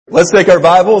Let's take our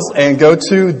Bibles and go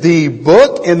to the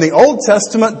book in the Old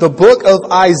Testament, the book of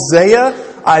Isaiah,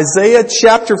 Isaiah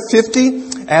chapter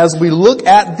 50, as we look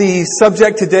at the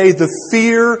subject today, the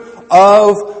fear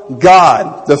of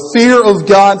God. The fear of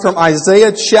God from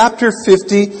Isaiah chapter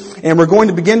 50, and we're going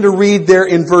to begin to read there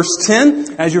in verse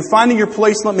 10. As you're finding your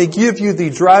place, let me give you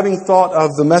the driving thought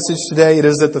of the message today. It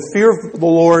is that the fear of the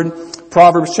Lord,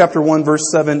 Proverbs chapter 1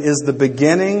 verse 7, is the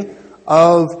beginning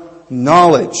of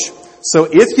knowledge. So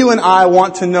if you and I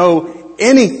want to know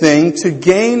anything, to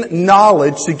gain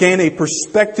knowledge, to gain a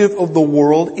perspective of the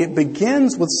world, it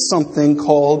begins with something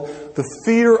called the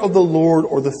fear of the Lord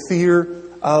or the fear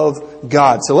of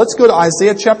God. So let's go to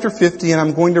Isaiah chapter 50, and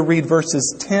I'm going to read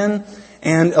verses 10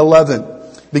 and 11.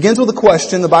 It begins with a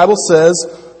question. The Bible says,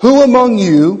 "Who among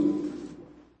you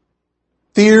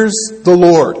fears the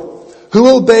Lord? Who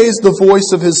obeys the voice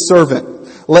of His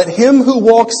servant? Let him who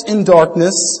walks in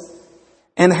darkness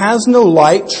and has no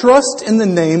light trust in the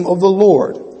name of the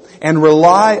Lord and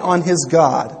rely on His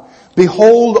God.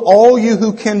 Behold, all you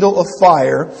who kindle a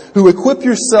fire, who equip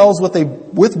yourselves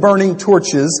with burning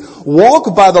torches,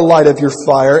 walk by the light of your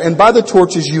fire and by the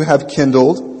torches you have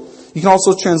kindled." You can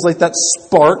also translate that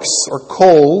sparks or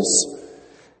coals.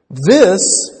 "This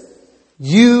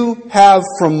you have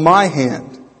from my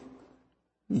hand.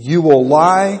 You will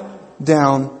lie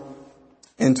down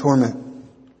in torment."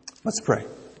 Let's pray.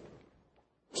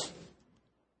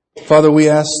 Father, we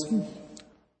ask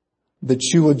that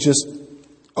you would just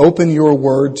open your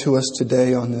word to us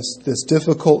today on this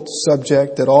difficult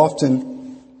subject that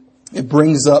often it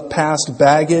brings up past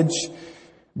baggage,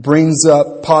 brings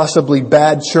up possibly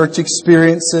bad church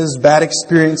experiences, bad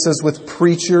experiences with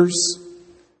preachers.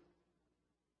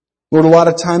 Lord, a lot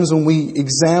of times when we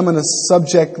examine a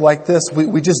subject like this,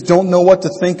 we just don't know what to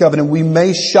think of it, and we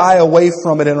may shy away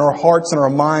from it in our hearts and our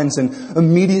minds and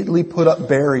immediately put up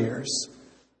barriers.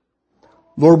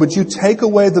 Lord, would you take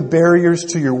away the barriers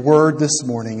to your word this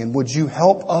morning, and would you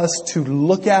help us to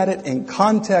look at it in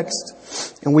context,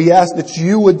 and we ask that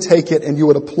you would take it and you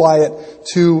would apply it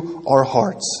to our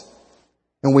hearts.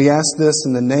 And we ask this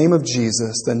in the name of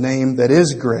Jesus, the name that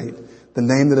is great, the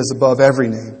name that is above every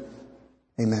name.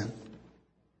 Amen.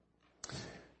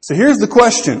 So here's the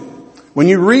question. When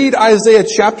you read Isaiah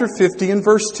chapter 50 and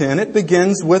verse 10, it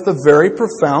begins with a very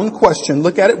profound question.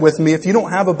 Look at it with me. If you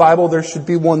don't have a Bible, there should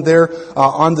be one there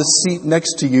on the seat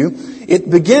next to you. It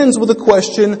begins with a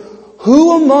question,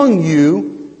 who among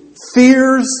you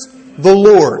fears the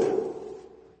Lord?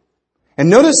 And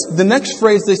notice the next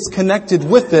phrase that's connected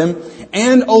with them,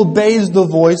 and obeys the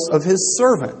voice of His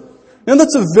servant. Now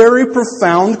that's a very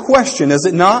profound question, is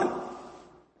it not?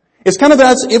 It's kind of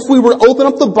as if we were to open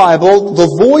up the Bible, the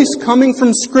voice coming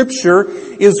from Scripture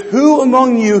is, who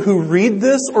among you who read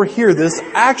this or hear this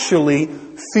actually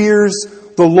fears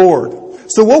the Lord?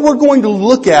 So what we're going to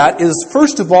look at is,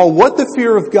 first of all, what the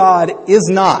fear of God is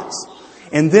not,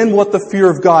 and then what the fear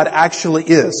of God actually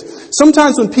is.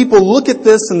 Sometimes when people look at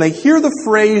this and they hear the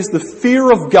phrase, the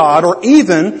fear of God, or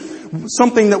even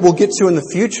something that we'll get to in the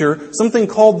future, something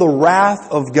called the wrath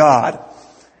of God,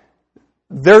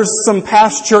 there's some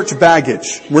past church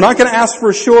baggage. We're not going to ask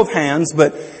for a show of hands,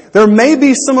 but there may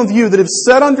be some of you that have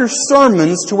sat under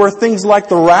sermons to where things like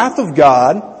the wrath of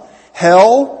God,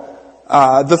 hell,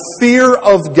 the fear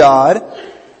of God,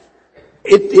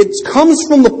 it comes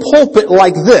from the pulpit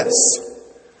like this.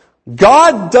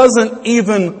 God doesn't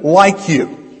even like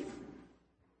you.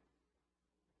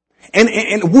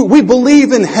 And we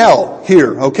believe in hell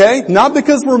here, okay? Not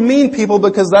because we're mean people,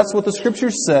 because that's what the Scripture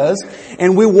says,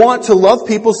 and we want to love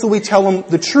people, so we tell them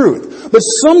the truth. But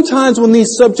sometimes when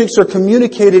these subjects are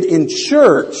communicated in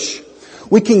church,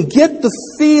 we can get the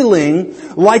feeling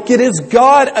like it is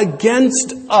God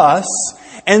against us,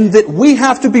 and that we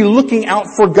have to be looking out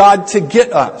for God to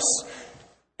get us.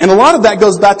 And a lot of that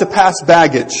goes back to past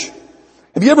baggage.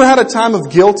 Have you ever had a time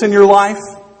of guilt in your life?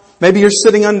 Maybe you're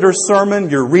sitting under a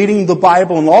sermon, you're reading the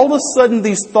Bible, and all of a sudden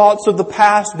these thoughts of the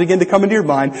past begin to come into your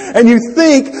mind. And you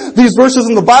think, these verses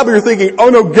in the Bible, you're thinking, oh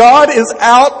no, God is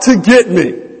out to get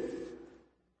me.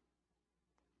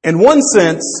 In one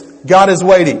sense, God is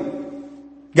waiting.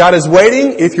 God is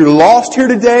waiting, if you're lost here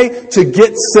today, to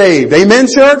get saved. Amen,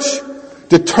 church?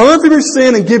 To turn from your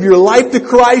sin and give your life to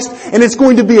Christ, and it's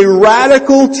going to be a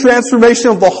radical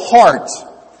transformation of the heart.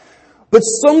 But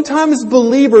sometimes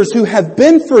believers who have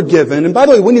been forgiven, and by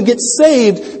the way, when you get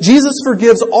saved, Jesus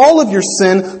forgives all of your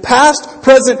sin, past,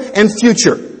 present, and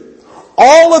future.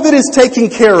 All of it is taken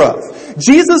care of.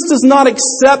 Jesus does not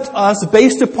accept us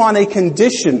based upon a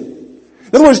condition. In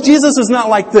other words, Jesus is not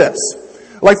like this.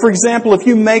 Like, for example, if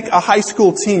you make a high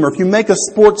school team, or if you make a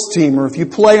sports team, or if you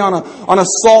play on a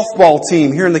softball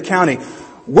team here in the county,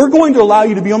 we're going to allow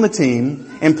you to be on the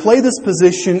team and play this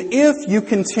position if you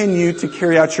continue to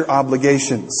carry out your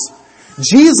obligations.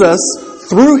 Jesus,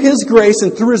 through His grace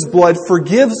and through His blood,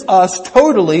 forgives us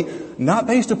totally, not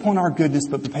based upon our goodness,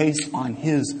 but based on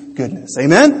His goodness.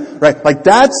 Amen? Right? Like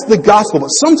that's the gospel. But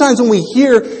sometimes when we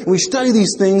hear and we study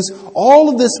these things, all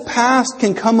of this past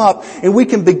can come up and we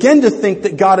can begin to think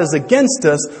that God is against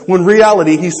us when in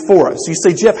reality He's for us. You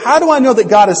say, Jeff, how do I know that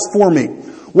God is for me?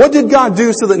 What did God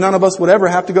do so that none of us would ever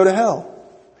have to go to hell?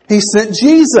 He sent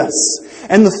Jesus.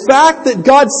 And the fact that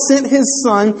God sent His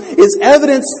Son is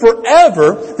evidence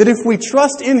forever that if we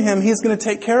trust in Him, He's going to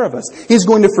take care of us. He's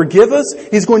going to forgive us.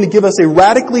 He's going to give us a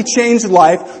radically changed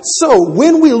life. So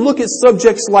when we look at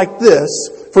subjects like this,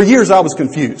 for years I was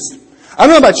confused. I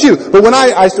don't know about you, but when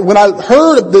I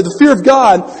heard the fear of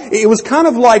God, it was kind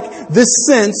of like this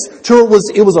sense to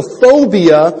it was a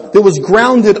phobia that was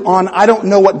grounded on I don't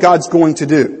know what God's going to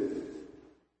do.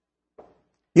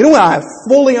 You know what I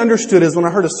fully understood is when I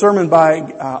heard a sermon by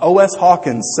O.S.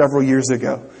 Hawkins several years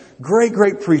ago. Great,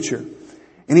 great preacher.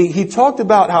 And he talked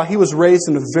about how he was raised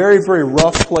in a very, very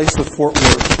rough place of Fort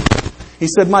Worth. He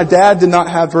said, my dad did not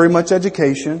have very much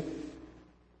education.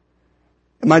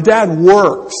 And my dad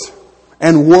worked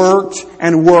and worked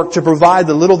and worked to provide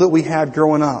the little that we had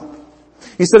growing up.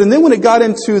 He said, and then when it got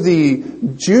into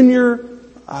the junior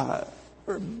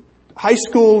high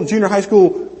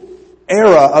school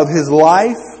era of his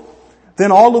life,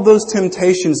 then all of those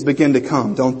temptations begin to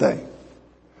come, don't they?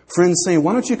 Friends saying,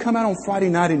 why don't you come out on Friday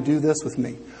night and do this with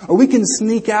me? Or we can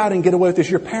sneak out and get away with this.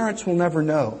 Your parents will never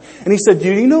know. And he said,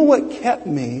 do you know what kept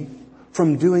me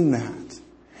from doing that?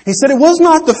 He said, it was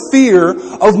not the fear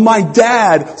of my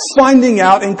dad finding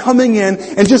out and coming in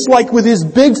and just like with his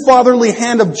big fatherly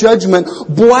hand of judgment,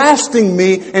 blasting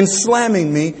me and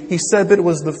slamming me. He said that it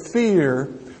was the fear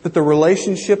that the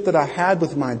relationship that I had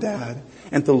with my dad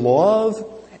and the love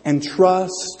and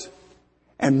trust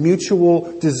and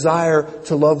mutual desire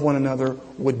to love one another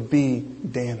would be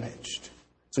damaged.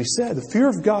 So he said, the fear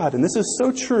of God, and this is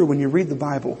so true when you read the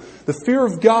Bible, the fear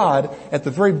of God at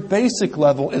the very basic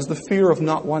level is the fear of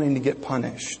not wanting to get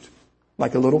punished.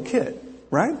 Like a little kid,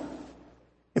 right?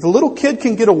 If a little kid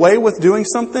can get away with doing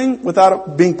something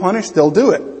without being punished, they'll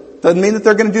do it. Doesn't mean that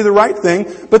they're going to do the right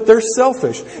thing, but they're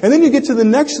selfish. And then you get to the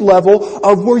next level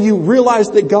of where you realize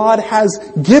that God has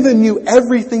given you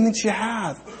everything that you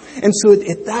have. And so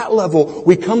at that level,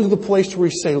 we come to the place where we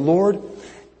say, Lord,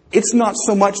 it's not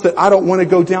so much that I don't want to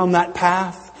go down that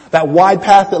path, that wide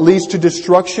path that leads to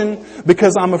destruction,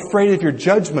 because I'm afraid of your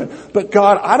judgment. But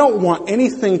God, I don't want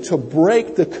anything to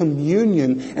break the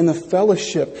communion and the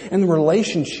fellowship and the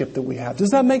relationship that we have. Does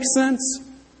that make sense?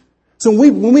 So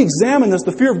when we examine this,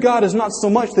 the fear of God is not so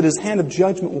much that His hand of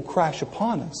judgment will crash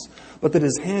upon us, but that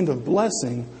His hand of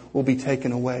blessing will be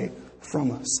taken away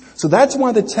from us. So that's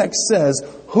why the text says,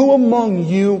 who among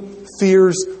you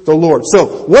fears the Lord?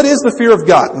 So what is the fear of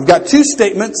God? We've got two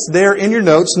statements there in your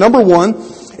notes. Number one,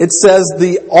 it says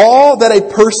the awe that a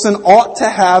person ought to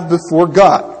have before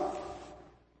God.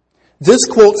 This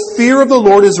quote, fear of the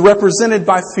Lord, is represented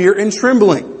by fear and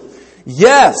trembling.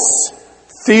 Yes,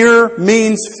 fear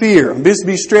means fear. Just to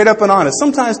be straight up and honest.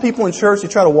 Sometimes people in church, you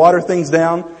try to water things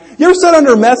down. You ever sat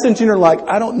under a message and you're like,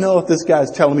 I don't know if this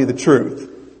guy's telling me the truth.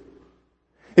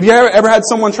 Have you ever had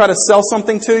someone try to sell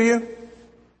something to you?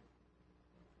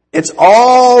 It's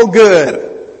all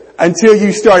good until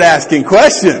you start asking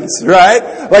questions,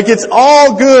 right? Like it's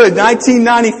all good,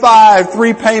 1995,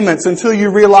 3 payments, until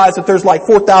you realize that there's like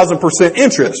 4,000%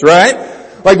 interest, right?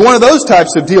 Like one of those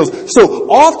types of deals. So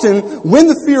often, when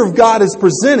the fear of God is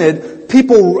presented,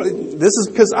 this is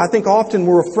because I think often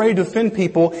we're afraid to offend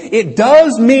people. It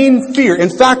does mean fear.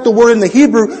 In fact, the word in the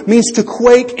Hebrew means to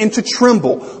quake and to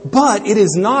tremble. But it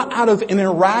is not out of an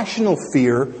irrational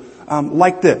fear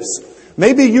like this.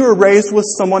 Maybe you were raised with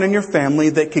someone in your family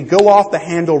that could go off the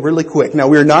handle really quick. Now,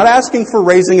 we're not asking for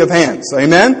raising of hands.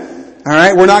 Amen? All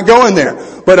right? We're not going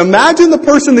there. But imagine the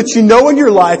person that you know in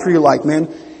your life where you're like,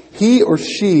 man, he or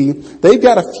she, they've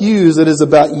got a fuse that is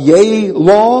about yay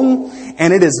long,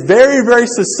 and it is very, very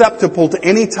susceptible to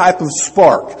any type of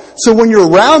spark. So when you're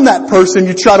around that person,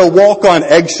 you try to walk on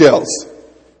eggshells.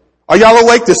 Are y'all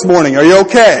awake this morning? Are you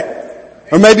okay?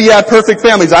 Or maybe you had perfect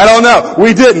families. I don't know.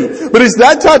 We didn't. But it's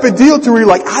that type of deal to where you're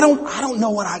like, I don't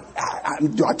know what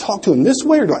do I talk to him this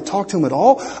way or do I talk to him at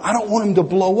all? I don't want him to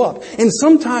blow up. And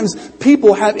sometimes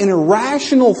people have an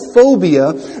irrational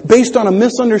phobia based on a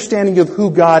misunderstanding of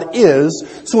who God is.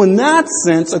 So in that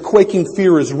sense, a quaking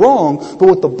fear is wrong. But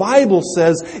what the Bible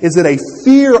says is that a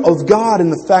fear of God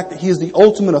and the fact that He is the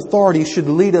ultimate authority should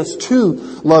lead us to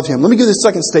love Him. Let me give this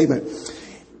second statement.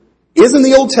 Is in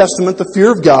the Old Testament the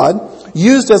fear of God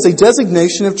used as a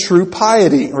designation of true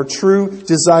piety or true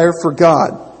desire for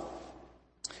God.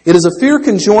 It is a fear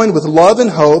conjoined with love and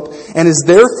hope, and is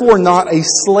therefore not a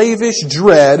slavish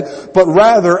dread, but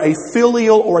rather a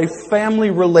filial or a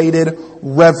family-related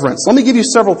reverence. Let me give you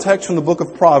several texts from the book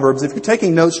of Proverbs. If you're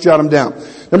taking notes, jot them down.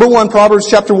 Number 1, Proverbs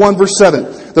chapter 1, verse 7.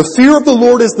 The fear of the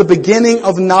Lord is the beginning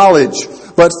of knowledge,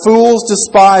 but fools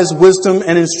despise wisdom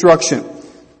and instruction.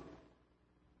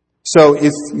 So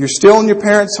if you're still in your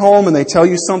parents' home and they tell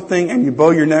you something and you bow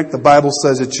your neck, the Bible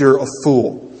says that you're a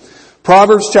fool.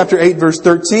 Proverbs chapter 8 verse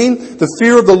 13, the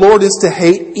fear of the Lord is to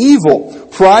hate evil.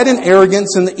 Pride and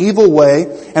arrogance in the evil way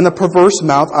and the perverse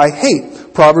mouth I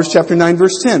hate. Proverbs chapter 9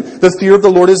 verse 10, the fear of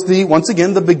the Lord is once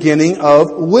again, the beginning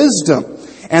of wisdom.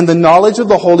 And the knowledge of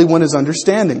the Holy One is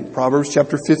understanding. Proverbs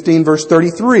chapter 15 verse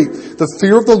 33, the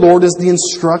fear of the Lord is the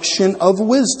instruction of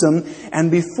wisdom, and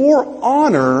before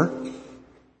honor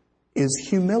is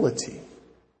humility.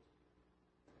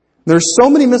 There's so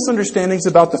many misunderstandings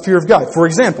about the fear of God. For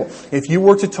example, if you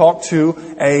were to talk to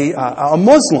a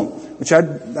Muslim, which I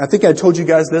think I told you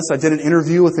guys this, I did an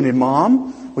interview with an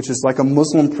imam, which is like a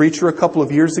Muslim preacher a couple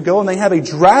of years ago, and they have a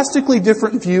drastically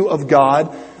different view of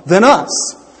God than us.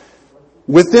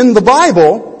 Within the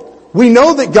Bible, we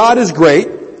know that God is great,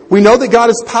 we know that God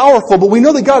is powerful, but we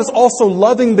know that God is also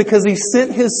loving because He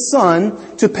sent His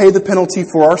Son to pay the penalty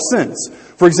for our sins.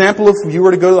 For example, if you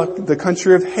were to go to the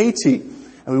country of Haiti,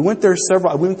 and we went there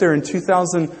in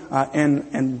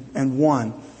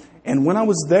 2001. And when I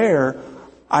was there,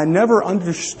 I never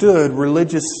understood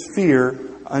religious fear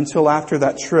until after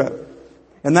that trip.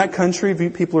 In that country,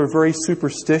 people are very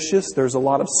superstitious. There's a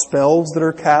lot of spells that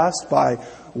are cast by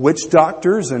witch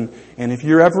doctors. And if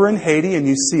you're ever in Haiti and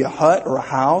you see a hut or a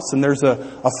house and there's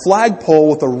a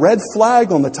flagpole with a red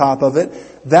flag on the top of it,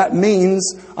 that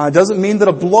means, doesn't mean that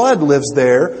a blood lives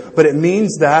there, but it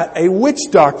means that a witch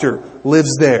doctor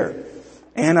lives there.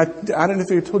 And I don't know if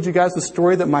I told you guys the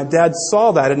story that my dad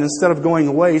saw that, and instead of going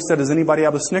away, he said, does anybody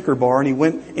have a Snicker bar? And he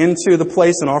went into the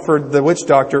place and offered the witch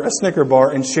doctor a Snicker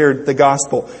bar and shared the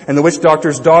gospel. And the witch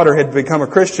doctor's daughter had become a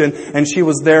Christian, and she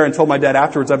was there and told my dad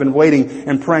afterwards, I've been waiting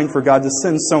and praying for God to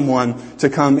send someone to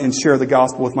come and share the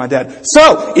gospel with my dad.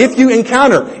 So, if you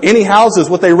encounter any houses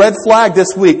with a red flag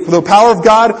this week, for the power of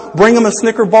God, bring them a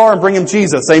Snicker bar and bring them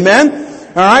Jesus. Amen?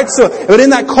 Alright, but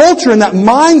in that culture, in that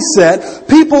mindset,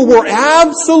 people were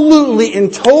absolutely in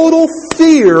total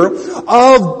fear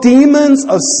of demons,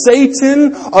 of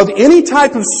Satan, of any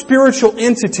type of spiritual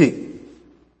entity.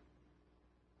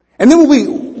 And then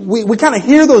we kind of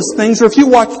hear those things, or if you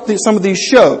watch some of these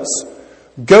shows,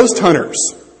 ghost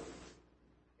hunters.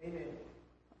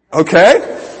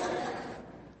 Okay?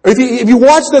 If you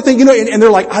watch that thing, and they're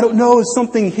like, I don't know, is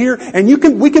something here? And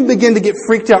we can begin to get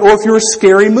freaked out. Or if you're a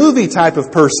scary movie type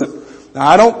of person. Now,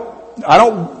 I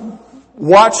don't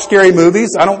watch scary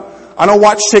movies. I don't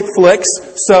watch chick flicks.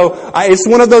 So, it's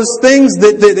one of those things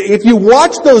that if you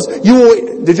watch those,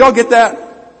 did y'all get that?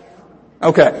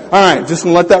 Okay. Alright, just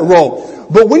gonna let that roll.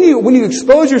 But when you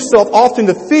expose yourself often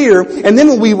to fear, and then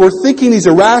when we were thinking these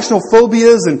irrational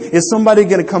phobias, and is somebody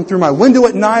going to come through my window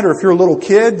at night, or if you're a little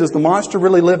kid, does the monster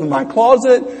really live in my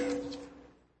closet?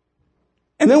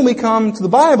 And then we come to the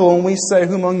Bible and we say,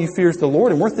 who among you fears the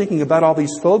Lord? And we're thinking about all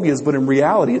these phobias, but in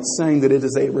reality it's saying that it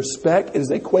is a respect, it is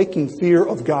a quaking fear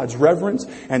of God's reverence,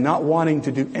 and not wanting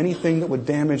to do anything that would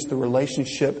damage the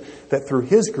relationship that through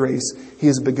His grace He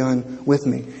has begun with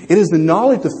me. It is the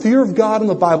knowledge, the fear of God in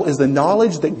the Bible is the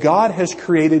knowledge that God has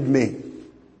created me.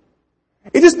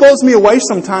 It just blows me away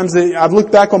sometimes that I've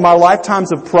looked back on my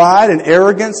lifetimes of pride and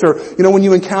arrogance, or, when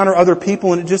you encounter other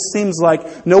people and it just seems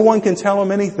like no one can tell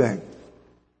them anything.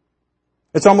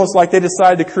 It's almost like they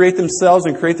decided to create themselves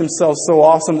so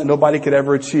awesome that nobody could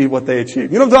ever achieve what they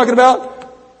achieved. You know what I'm talking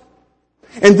about?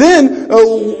 And then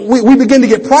we begin to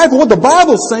get prideful. What the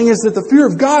Bible's saying is that the fear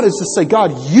of God is to say,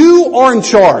 God, you are in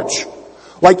charge.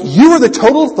 Like you are the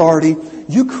total authority.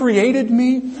 You created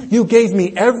me. You gave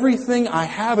me everything I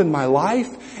have in my life.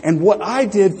 And what I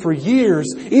did for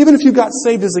years, even if you got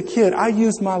saved as a kid, I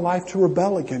used my life to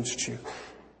rebel against you.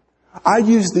 I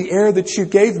used the air that you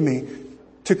gave me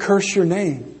to curse your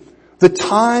name. The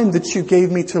time that you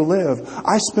gave me to live,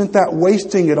 I spent that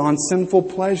wasting it on sinful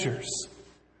pleasures.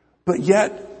 But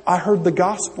yet, I heard the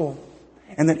gospel.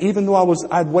 And that even though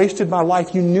I'd wasted my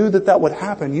life, you knew that would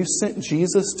happen. You sent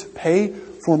Jesus to pay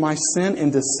for my sin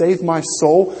and to save my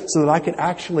soul so that I could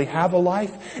actually have a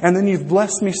life. And then you've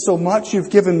blessed me so much. You've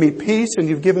given me peace and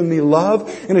you've given me love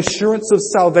and assurance of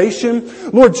salvation.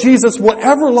 Lord Jesus,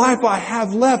 whatever life I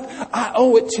have left, I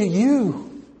owe it to you.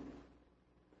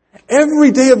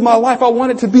 Every day of my life, I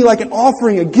want it to be like an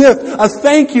offering, a gift, a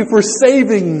thank you for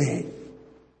saving me.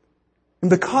 And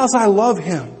because I love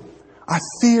Him, I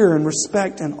fear and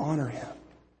respect and honor Him.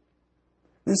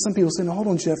 And then some people say, no, hold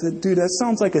on, Jeff, dude, that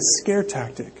sounds like a scare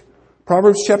tactic.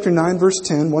 Proverbs chapter 9, verse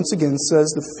 10, once again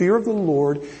says, the fear of the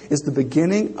Lord is the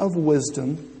beginning of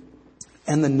wisdom,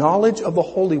 and the knowledge of the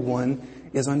Holy One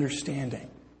is understanding.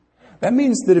 That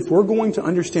means that if we're going to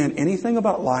understand anything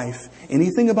about life,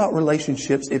 anything about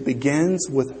relationships, it begins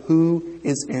with who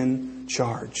is in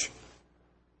charge.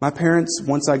 My parents,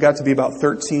 once I got to be about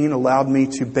 13, allowed me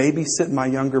to babysit my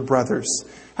younger brothers.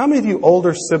 How many of you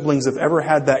older siblings have ever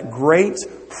had that great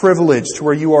privilege to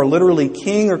where you are literally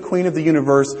king or queen of the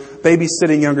universe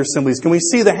babysitting younger siblings? Can we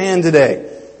see the hand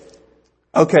today?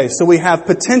 Okay, so we have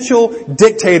potential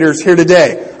dictators here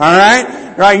today. All right?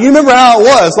 You remember how it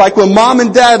was, like when mom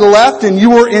and dad left and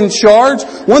you were in charge?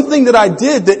 One thing that I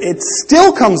did that it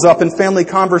still comes up in family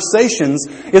conversations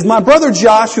is my brother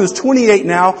Josh, who's 28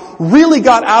 now, really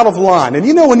got out of line. And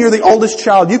you know when you're the oldest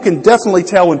child, you can definitely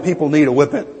tell when people need a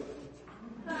whipping.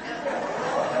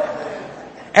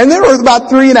 And there was about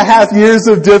 3.5 years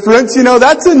of difference. You know,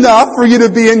 that's enough for you to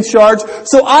be in charge.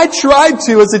 So I tried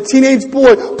to, as a teenage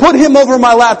boy, put him over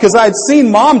my lap because I had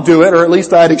seen mom do it, or at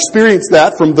least I had experienced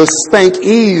that from the spank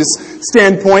ease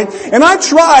standpoint. And I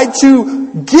tried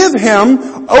to give him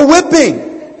a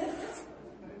whipping.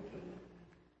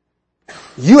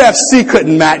 UFC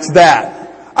couldn't match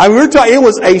that. I mean, it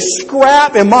was a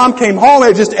scrap, and mom came home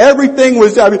and just everything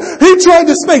was, he tried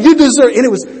to spank, you deserve, and it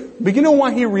was, but you know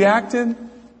why he reacted?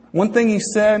 One thing he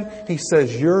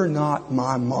says, you're not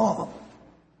my mom.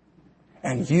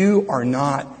 And you are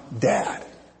not dad.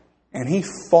 And he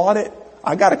fought it.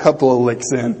 I got a couple of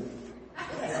licks in.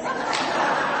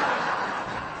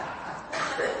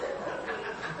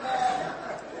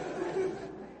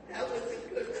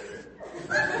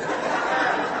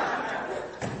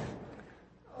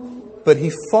 But he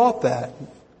fought that,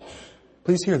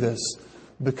 please hear this,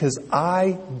 because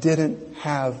I didn't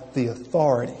have the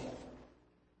authority.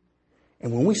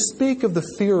 And when we speak of the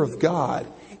fear of God,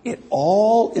 it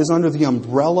all is under the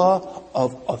umbrella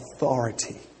of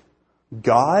authority.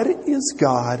 God is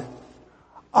God.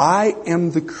 I am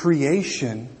the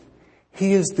creation.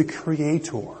 He is the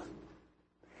creator.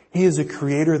 He is a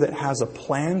creator that has a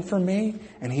plan for me,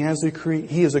 and He is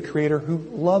a creator who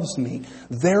loves me.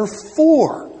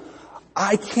 Therefore,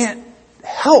 I can't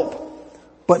help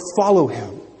but follow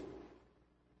Him.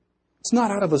 It's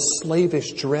not out of a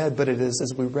slavish dread, but it is,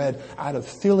 as we read, out of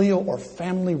filial or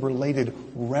family-related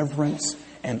reverence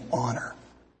and honor.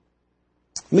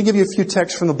 Let me give you a few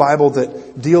texts from the Bible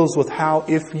that deals with how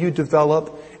if you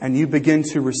develop and you begin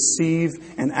to receive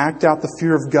and act out the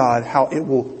fear of God, how it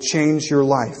will change your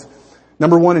life.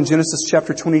 Number 1, in Genesis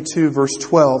chapter 22, verse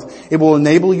 12, it will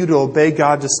enable you to obey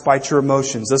God despite your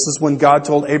emotions. This is when God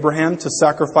told Abraham to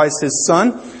sacrifice his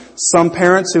son. Some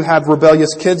parents who have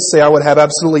rebellious kids say, I would have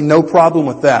absolutely no problem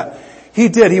with that. He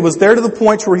did. He was there to the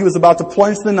point where he was about to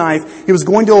plunge the knife. He was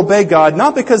going to obey God,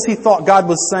 not because he thought God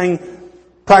was saying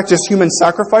practice human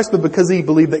sacrifice, but because he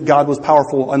believed that God was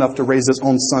powerful enough to raise His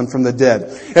own son from the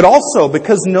dead. And also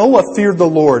because Noah feared the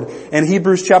Lord. In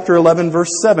Hebrews chapter 11,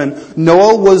 verse 7,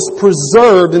 Noah was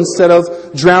preserved instead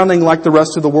of drowning like the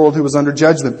rest of the world who was under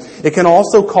judgment. It can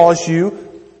also cause you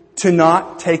to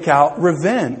not take out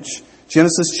revenge.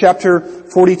 Genesis chapter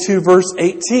 42, verse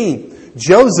 18.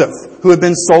 Joseph, who had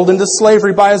been sold into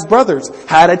slavery by his brothers,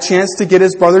 had a chance to get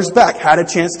his brothers back, had a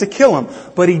chance to kill him.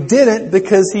 But he didn't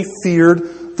because he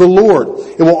feared the Lord.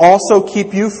 It will also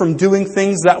keep you from doing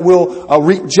things that will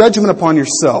reap judgment upon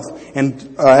yourself.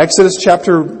 In Exodus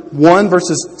chapter 1,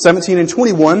 verses 17 and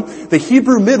 21, the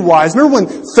Hebrew midwives, remember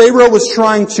when Pharaoh was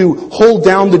trying to hold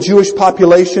down the Jewish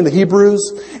population, the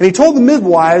Hebrews? And he told the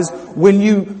midwives, when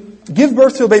you give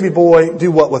birth to a baby boy,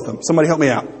 do what with them? Somebody help me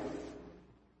out.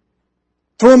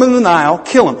 Throw him in the Nile,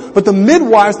 kill him. But the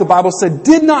midwives, the Bible said,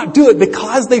 did not do it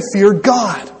because they feared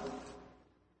God.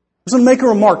 I just want to make a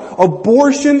remark.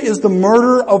 Abortion is the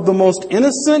murder of the most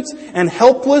innocent and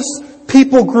helpless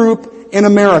people group in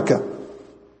America.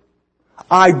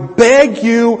 I beg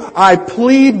you, I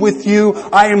plead with you,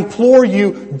 I implore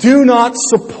you, do not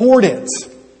support it.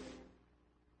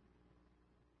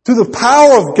 Through the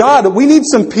power of God, we need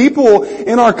some people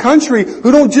in our country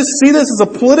who don't just see this as a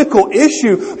political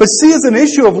issue, but see it as an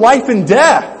issue of life and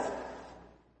death.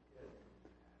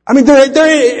 I mean, they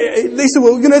say,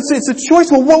 well, you know, it's a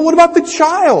choice. Well, what about the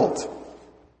child? It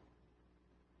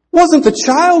wasn't the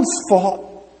child's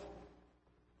fault.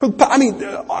 I mean,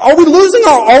 are we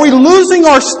losing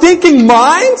our stinking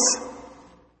minds?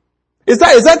 Is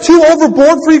that too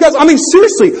overboard for you guys? I mean,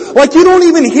 seriously, like you don't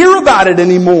even hear about it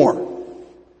anymore.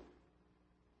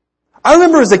 I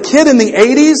remember as a kid in the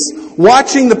 80s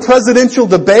watching the presidential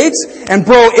debates, and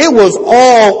bro, it was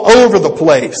all over the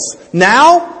place.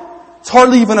 Now, it's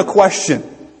hardly even a question.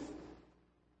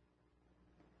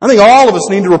 I think all of us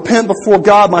need to repent before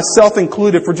God, myself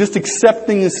included, for just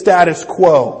accepting the status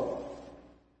quo.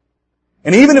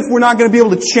 And even if we're not going to be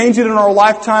able to change it in our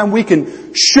lifetime, we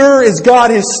can, sure as God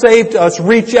has saved us,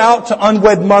 reach out to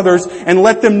unwed mothers and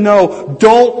let them know,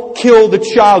 don't kill the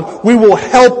child. We will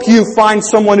help you find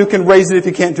someone who can raise it if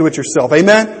you can't do it yourself.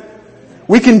 Amen?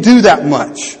 We can do that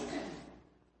much.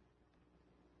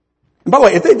 And by the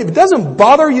way, if it doesn't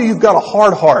bother you, you've got a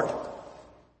hard heart.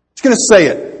 Just going to say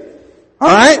it.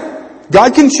 Alright?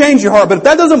 God can change your heart, but if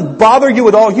that doesn't bother you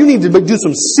at all, you need to do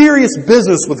some serious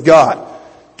business with God.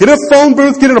 Get in a phone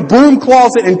booth, get in a broom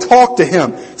closet, and talk to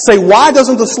Him. Say, why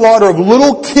doesn't the slaughter of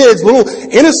little kids, little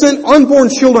innocent, unborn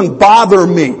children bother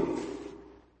me? It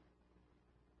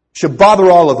should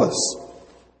bother all of us.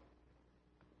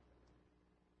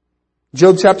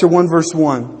 Job chapter 1 verse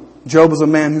 1. Job was a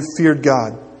man who feared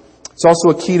God. It's also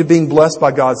a key to being blessed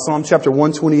by God. Psalm chapter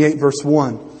 128 verse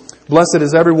 1. Blessed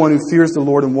is everyone who fears the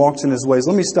Lord and walks in His ways.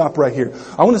 Let me stop right here.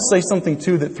 I want to say something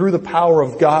too, that through the power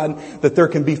of God, that there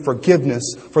can be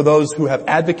forgiveness for those who have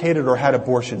advocated or had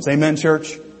abortions. Amen,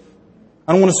 church?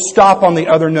 I don't want to stop on the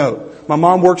other note. My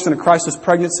mom works in a crisis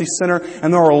pregnancy center,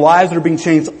 and there are lives that are being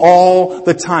changed all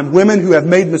the time. Women who have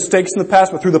made mistakes in the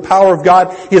past, but through the power of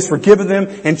God, He has forgiven them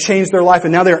and changed their life,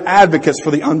 and now they're advocates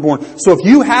for the unborn. So if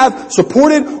you have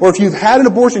supported or if you've had an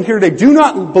abortion here today, do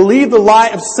not believe the lie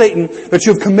of Satan that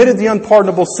you have committed the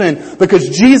unpardonable sin, because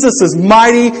Jesus is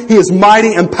mighty. He is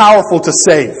mighty and powerful to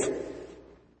save.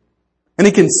 And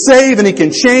He can save, and He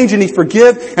can change, and He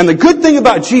forgive. And the good thing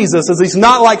about Jesus is He's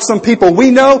not like some people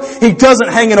we know. He doesn't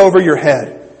hang it over your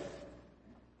head.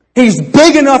 He's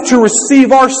big enough to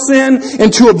receive our sin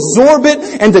and to absorb it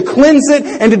and to cleanse it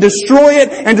and to destroy it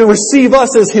and to receive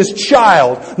us as His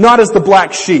child, not as the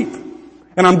black sheep.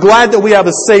 And I'm glad that we have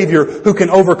a Savior who can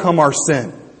overcome our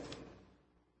sin.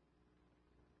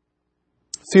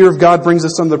 Fear of God brings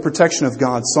us under the protection of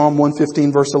God. Psalm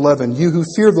 115 verse 11. You who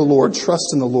fear the Lord, trust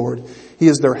in the Lord. He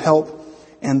is their help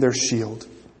and their shield.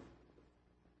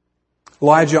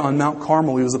 Elijah on Mount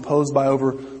Carmel, he was opposed by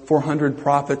over 400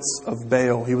 prophets of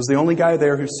Baal. He was the only guy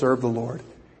there who served the Lord.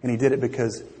 And he did it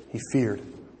because he feared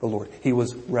the Lord. He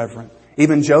was reverent.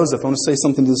 Even Joseph, I want to say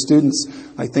something to the students,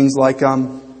 like things like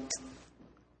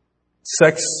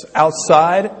sex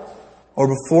outside or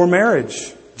before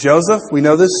marriage. Joseph, we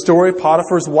know this story.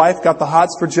 Potiphar's wife got the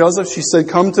hots for Joseph. She said,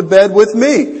 come to bed with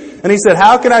me. And he said,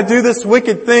 how can I do this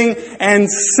wicked thing and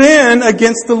sin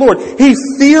against the Lord? He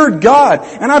feared God.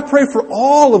 And I pray for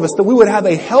all of us that we would have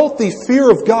a healthy fear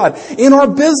of God in our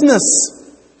business.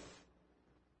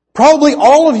 Probably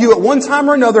all of you at one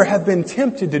time or another have been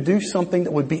tempted to do something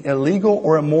that would be illegal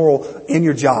or immoral in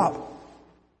your job.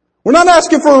 We're not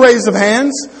asking for a raise of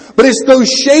hands, but it's those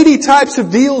shady types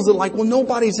of deals that like, well,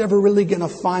 nobody's ever really going to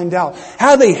find out.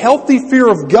 Have a healthy fear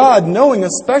of God, knowing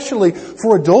especially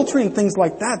for adultery and things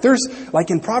like that. There's,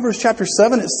 like in Proverbs chapter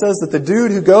 7, it says that the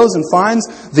dude who goes and finds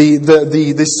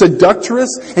the seductress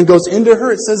and goes into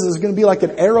her, it says it's going to be like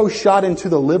an arrow shot into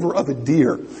the liver of a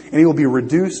deer, and he will be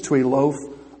reduced to a loaf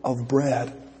of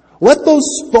bread. Let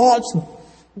those thoughts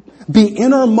be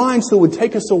in our minds that would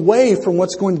take us away from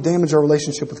what's going to damage our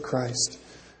relationship with Christ.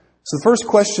 So the first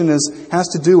question has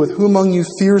to do with who among you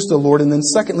fears the Lord, and then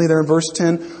secondly there in verse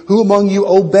 10, who among you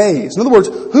obeys? In other words,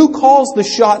 who calls the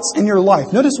shots in your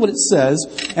life? Notice what it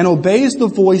says, and obeys the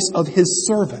voice of His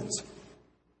servant.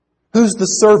 Who's the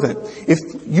servant? If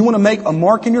you want to make a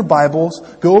mark in your Bibles,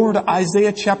 go over to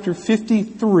Isaiah chapter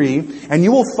 53, and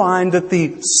you will find that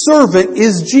the servant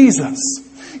is Jesus.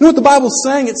 You know what the Bible's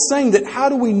saying? It's saying that how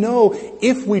do we know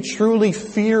if we truly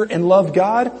fear and love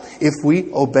God? If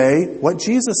we obey what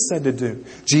Jesus said to do.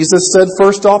 Jesus said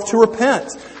first off to repent,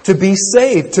 to be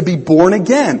saved, to be born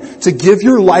again, to give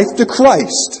your life to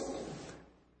Christ.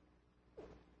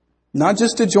 Not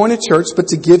just to join a church, but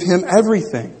to give Him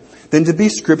everything. Then to be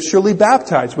scripturally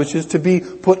baptized, which is to be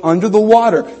put under the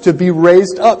water, to be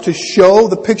raised up, to show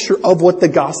the picture of what the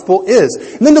gospel is.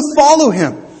 And then to follow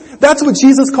Him. That's what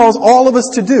Jesus calls all of us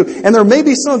to do. And there may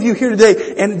be some of you here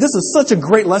today, and this is such a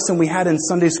great lesson we had in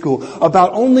Sunday school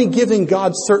about only giving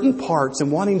God certain parts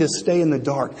and wanting to stay in the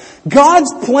dark.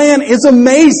 God's plan is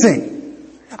amazing.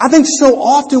 I think so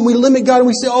often we limit God and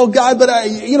we say, oh God, but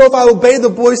if I obey the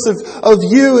voice of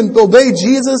you and obey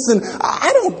Jesus, and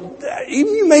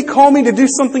even you may call me to do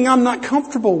something I'm not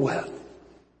comfortable with.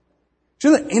 Do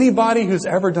you know that anybody who's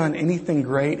ever done anything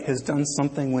great has done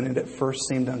something when it at first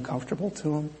seemed uncomfortable to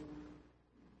them?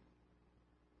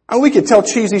 And we could tell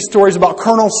cheesy stories about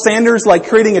Colonel Sanders like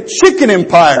creating a chicken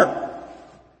empire.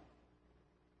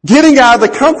 Getting out of the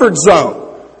comfort zone.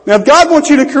 Now if God wants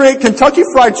you to create Kentucky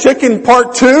Fried Chicken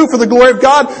Part 2 for the glory of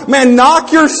God, man,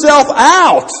 knock yourself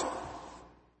out.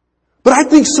 But I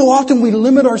think so often we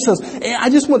limit ourselves.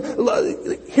 Here's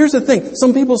the thing.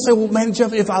 Some people say, well, man,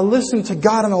 Jeff, if I listen to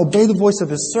God and obey the voice of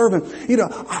His servant, it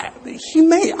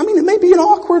may be an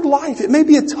awkward life. It may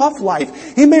be a tough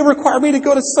life. He may require me to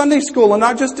go to Sunday school and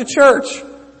not just to church.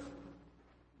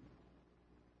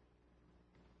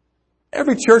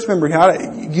 Every church member,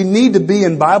 you need to be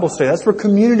in Bible study. That's where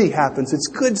community happens. It's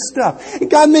good stuff.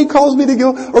 And God may call me to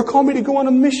go on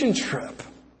a mission trip.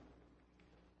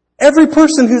 Every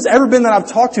person who's ever been that I've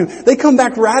talked to, they come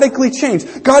back radically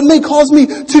changed. God may cause me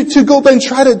to go and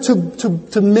try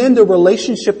to mend a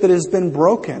relationship that has been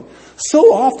broken.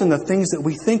 So often the things that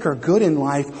we think are good in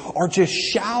life are just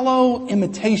shallow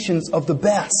imitations of the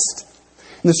best.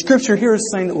 And the scripture here is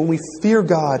saying that when we fear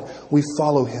God, we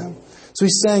follow Him. So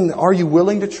He's saying, are you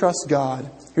willing to trust God?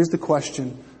 Here's the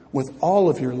question, with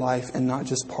all of your life and not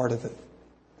just part of it.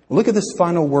 Look at this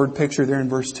final word picture there in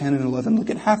verse 10 and 11. Look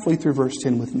at halfway through verse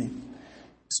 10 with me.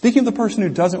 Speaking of the person who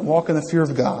doesn't walk in the fear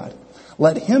of God,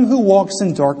 let him who walks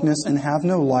in darkness and have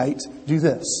no light do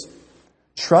this.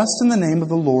 Trust in the name of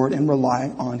the Lord and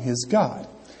rely on His God.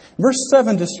 Verse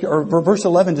 11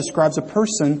 describes a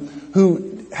person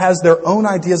who has their own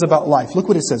ideas about life. Look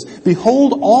what it says.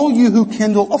 Behold, all you who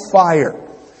kindle a fire,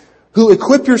 who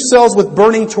equip yourselves with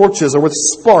burning torches or with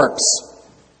sparks.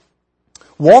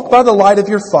 Walk by the light of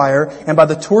your fire, and by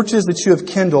the torches that you have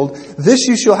kindled. This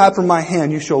you shall have from my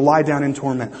hand. You shall lie down in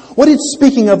torment. What it's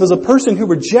speaking of is a person who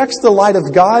rejects the light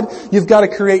of God. You've got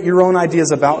to create your own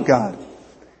ideas about God.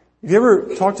 Have you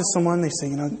ever talked to someone, they say,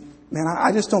 man,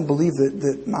 I just don't believe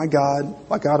that my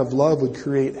God of love would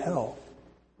create hell.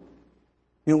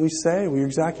 You know what we say? Well, you're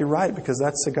exactly right, because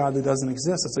that's a God that doesn't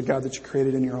exist. It's a God that you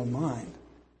created in your own mind.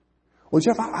 Well,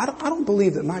 Jeff, I don't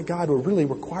believe that my God would really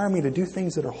require me to do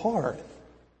things that are hard.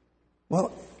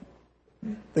 Well,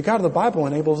 the God of the Bible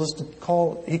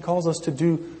He calls us to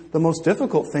do the most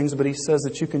difficult things, but He says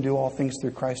that you can do all things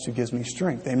through Christ who gives me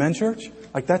strength. Amen, church?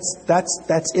 That's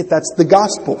it. That's the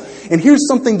gospel. And here's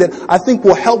something that I think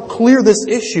will help clear this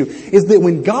issue, is that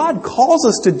when God calls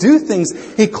us to do things,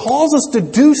 He calls us to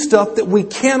do stuff that we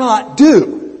cannot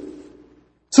do.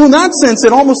 So in that sense,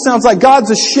 it almost sounds like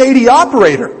God's a shady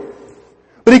operator.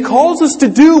 But He calls us to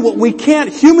do what we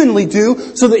can't humanly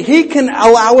do so that He can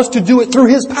allow us to do it through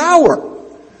His power.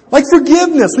 Like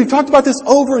forgiveness. We've talked about this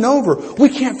over and over. We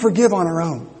can't forgive on our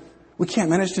own. We can't,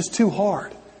 man. It's just too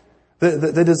hard.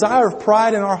 The desire of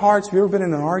pride in our hearts. Have you ever been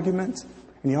in an argument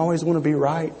and you always want to be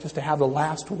right, just to have the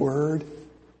last word?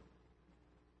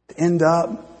 To end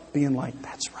up being like,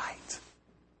 that's right.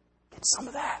 Get some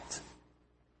of that.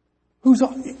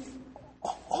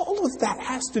 All of that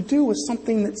has to do with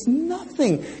something that's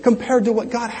nothing compared to what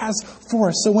God has for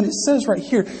us. So when it says right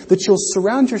here that you'll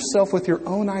surround yourself with your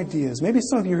own ideas. Maybe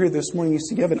some of you here this morning,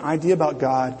 you have an idea about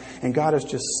God, and God is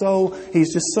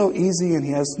He's just so easy and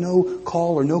He has no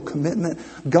call or no commitment.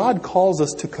 God calls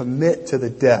us to commit to the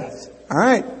death. All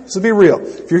right? So be real.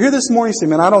 If you're here this morning, you say,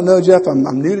 man, I don't know, Jeff,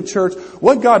 I'm new to church.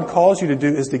 What God calls you to do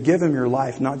is to give Him your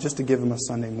life, not just to give Him a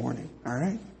Sunday morning. All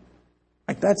right?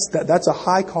 Like that's a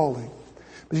high calling.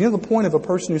 But you know the point of a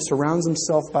person who surrounds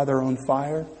himself by their own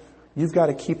fire? You've got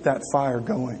to keep that fire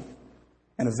going.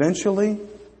 And eventually,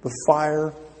 the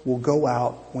fire will go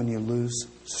out when you lose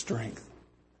strength.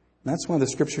 And that's why the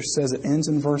Scripture says, it ends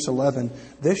in verse 11,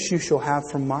 this you shall have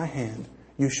from my hand.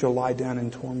 You shall lie down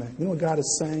in torment. You know what God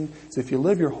is saying? Is if you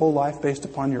live your whole life based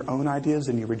upon your own ideas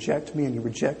and you reject me and you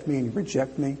reject me and you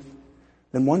reject me,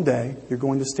 then one day you're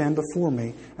going to stand before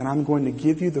me and I'm going to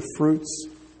give you the fruits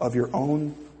of your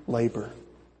own labor.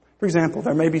 For example,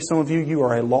 there may be some of you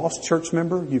are a lost church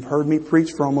member. You've heard me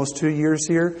preach for almost 2 years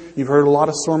here. You've heard a lot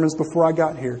of sermons before I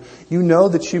got here. You know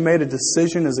that you made a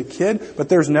decision as a kid, but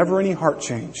there's never any heart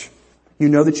change. You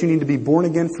know that you need to be born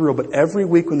again for real, but every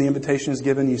week when the invitation is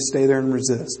given, you stay there and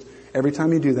resist. Every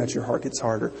time you do that, your heart gets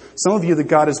harder. Some of you that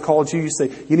God has called you say,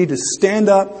 you need to stand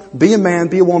up, be a man,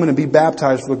 be a woman, and be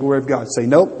baptized for the glory of God. Say,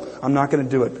 nope, I'm not going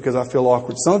to do it because I feel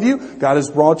awkward. Some of you, God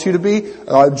has brought you to be,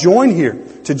 join here,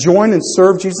 to join and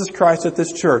serve Jesus Christ at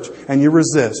this church. And you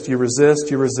resist, you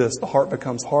resist, you resist. The heart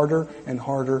becomes harder and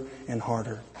harder and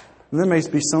harder. And there may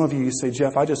be some of you, you say,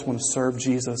 Jeff, I just want to serve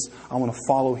Jesus. I want to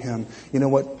follow Him. You know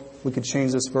what? We could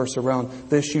change this verse around.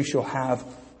 This you shall have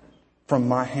from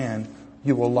my hand.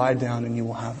 You will lie down and you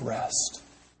will have rest.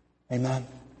 Amen.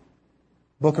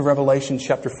 Book of Revelation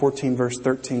chapter 14 verse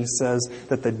 13 says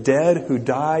that the dead who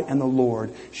die in the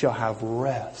Lord shall have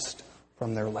rest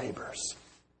from their labors.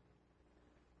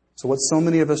 So what so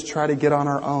many of us try to get on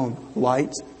our own,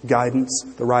 light, guidance,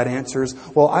 the right answers.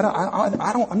 Well,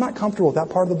 I'm not comfortable with that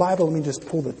part of the Bible. Let me just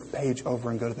pull the page over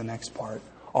and go to the next part.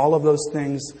 All of those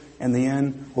things, in the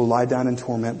end, will lie down in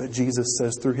torment. But Jesus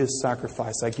says, through His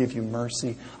sacrifice, I give you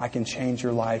mercy. I can change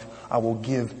your life. I will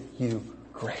give you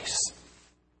grace.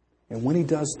 And when He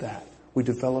does that, we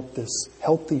develop this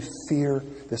healthy fear,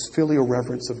 this filial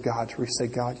reverence of God, where we say,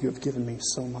 God, you have given me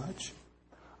so much.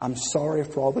 I'm sorry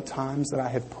for all the times that I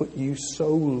have put you so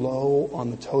low on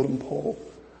the totem pole.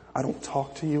 I don't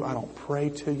talk to you. I don't pray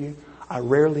to you. I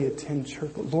rarely attend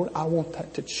church. But Lord, I want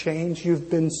that to change.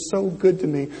 You've been so good to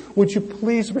me. Would you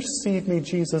please receive me,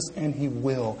 Jesus? And He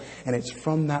will. And it's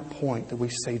from that point that we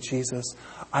say, Jesus,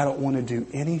 I don't want to do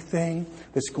anything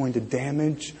that's going to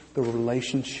damage the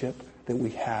relationship that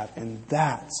we have. And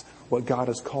that's what God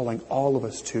is calling all of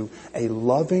us to. A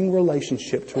loving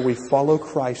relationship to where we follow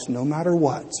Christ no matter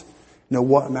what. No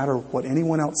matter what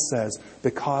anyone else says.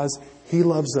 Because He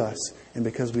loves us and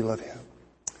because we love Him.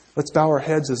 Let's bow our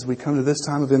heads as we come to this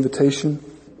time of invitation.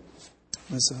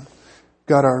 We've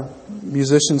got our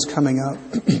musicians coming up.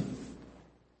 This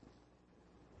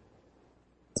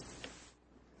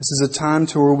is a time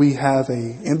to where we have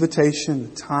an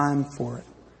invitation, a time for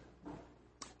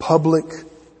public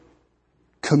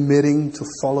committing to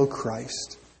follow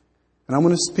Christ. And I'm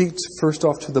going to speak first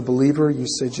off to the believer. You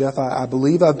say, Jeff, I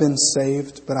believe I've been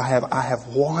saved, but I have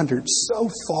wandered so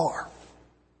far.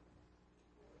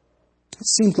 It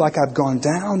seems like I've gone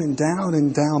down and down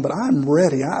and down, but I'm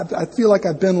ready. I feel like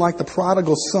I've been like the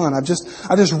prodigal son. I've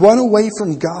just run away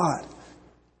from God.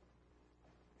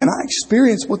 And I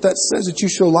experience what that says, that you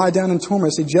shall lie down in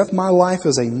torment. I say, Jeff, my life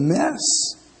is a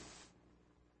mess.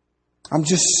 I'm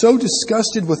just so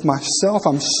disgusted with myself.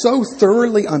 I'm so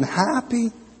thoroughly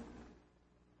unhappy.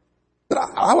 But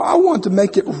I want to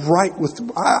make it right with,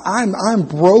 I'm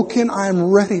broken. I'm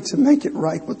ready to make it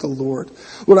right with the Lord.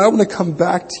 Lord, I want to come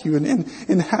back to you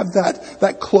and have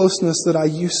that closeness that I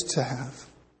used to have.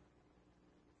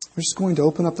 We're just going to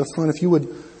open up the front. If you would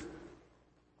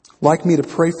like me to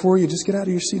pray for you, just get out of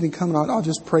your seat and come and I'll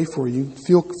just pray for you.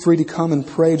 Feel free to come and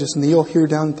pray. Just kneel here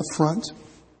down at the front.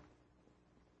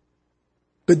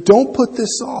 But don't put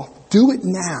this off. Do it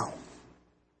now.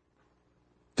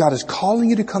 God is calling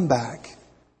you to come back.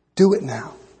 Do it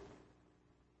now.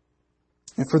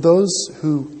 And for those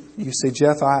who you say,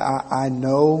 Jeff, I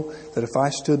know that if I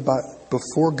stood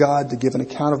before God to give an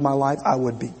account of my life, I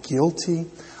would be guilty.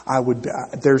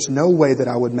 There's no way that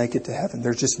I would make it to heaven.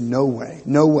 There's just no way.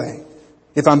 No way.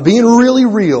 If I'm being really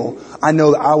real, I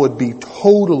know that I would be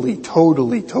totally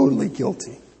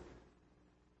guilty.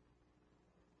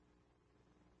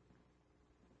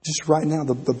 Just right now,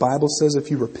 the Bible says if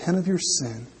you repent of your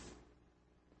sin,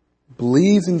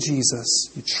 believe in Jesus,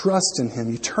 you trust in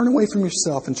Him, you turn away from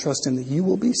yourself and trust Him, that you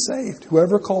will be saved.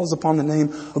 Whoever calls upon the name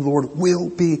of the Lord will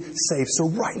be saved. So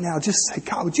right now, just say,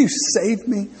 God, would you save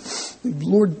me?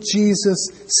 Lord Jesus,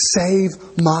 save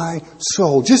my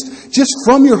soul. Just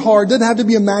from your heart. It doesn't have to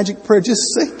be a magic prayer. Just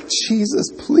say,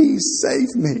 Jesus, please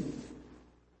save me.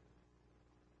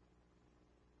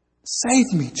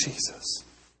 Save me, Jesus.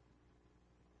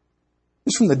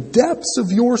 Just from the depths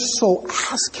of your soul,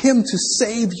 ask Him to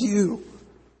save you.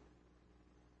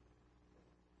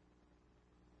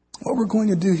 What we're going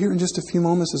to do here in just a few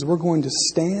moments is we're going to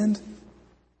stand.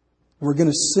 We're going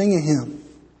to sing a hymn.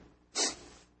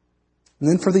 And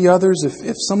then for the others,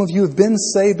 if some of you have been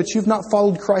saved, but you've not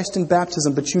followed Christ in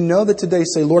baptism, but you know that today,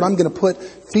 say, Lord, I'm going to put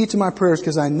feet to my prayers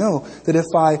because I know that if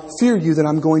I fear you, that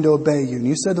I'm going to obey you. And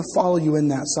you said to follow you in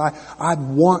that. So I'd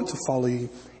want to follow you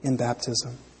in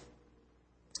baptism.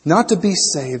 Not to be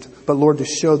saved, but Lord, to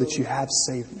show that you have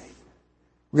saved me.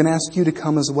 We're going to ask you to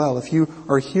come as well. If you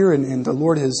are here and the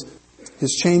Lord has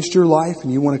changed your life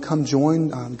and you want to come join,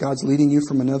 God's leading you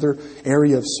from another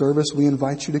area of service, we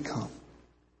invite you to come.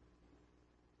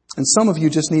 And some of you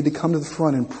just need to come to the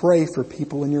front and pray for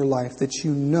people in your life that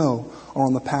you know are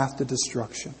on the path to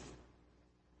destruction.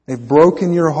 They've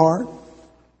broken your heart.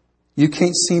 You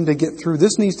can't seem to get through.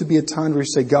 This needs to be a time where you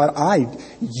say, God,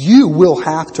 you will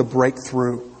have to break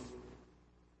through.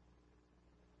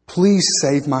 Please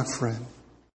save my friend.